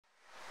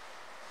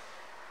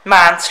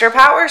Monster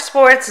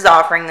Powersports is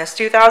offering this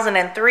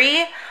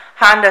 2003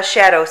 Honda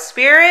Shadow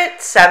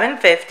Spirit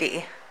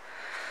 750.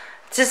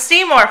 To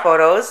see more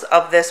photos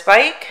of this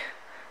bike,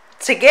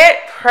 to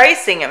get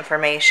pricing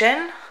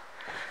information,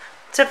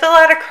 to fill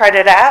out a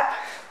credit app,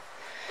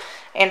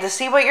 and to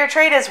see what your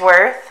trade is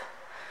worth,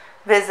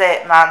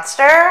 visit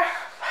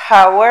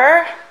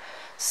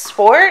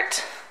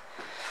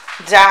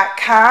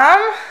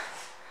monsterpowersport.com.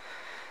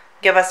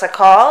 Give us a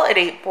call at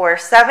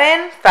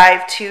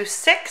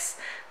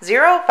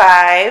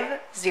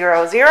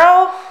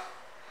 847-526-0500.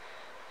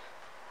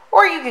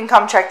 Or you can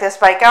come check this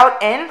bike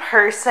out in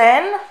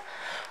person.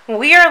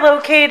 We are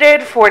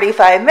located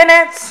 45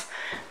 minutes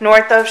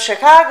north of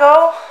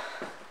Chicago.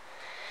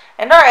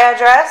 And our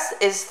address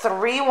is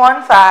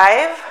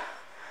 315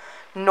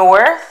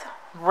 North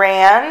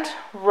Rand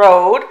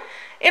Road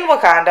in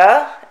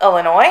Wauconda,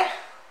 Illinois.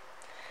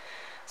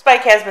 This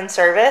bike has been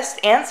serviced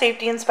and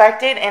safety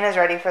inspected and is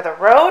ready for the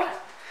road.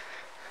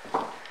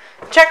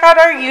 Check out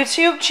our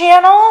YouTube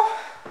channel.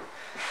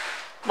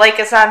 Like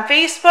us on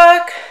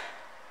Facebook.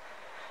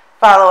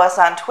 Follow us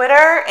on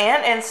Twitter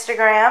and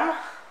Instagram.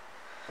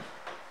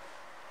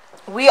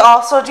 We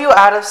also do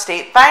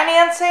out-of-state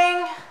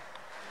financing.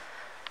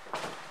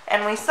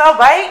 And we sell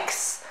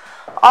bikes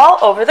all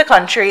over the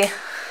country.